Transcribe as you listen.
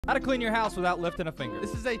How to clean your house without lifting a finger.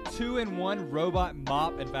 This is a 2-in-1 robot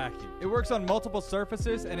mop and vacuum. It works on multiple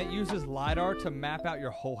surfaces and it uses LiDAR to map out your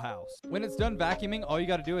whole house. When it's done vacuuming, all you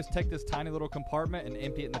gotta do is take this tiny little compartment and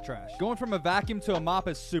empty it in the trash. Going from a vacuum to a mop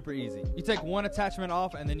is super easy. You take one attachment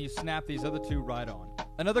off and then you snap these other two right on.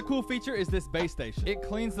 Another cool feature is this base station. It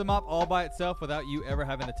cleans the mop all by itself without you ever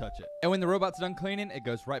having to touch it. And when the robot's done cleaning, it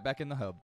goes right back in the hub.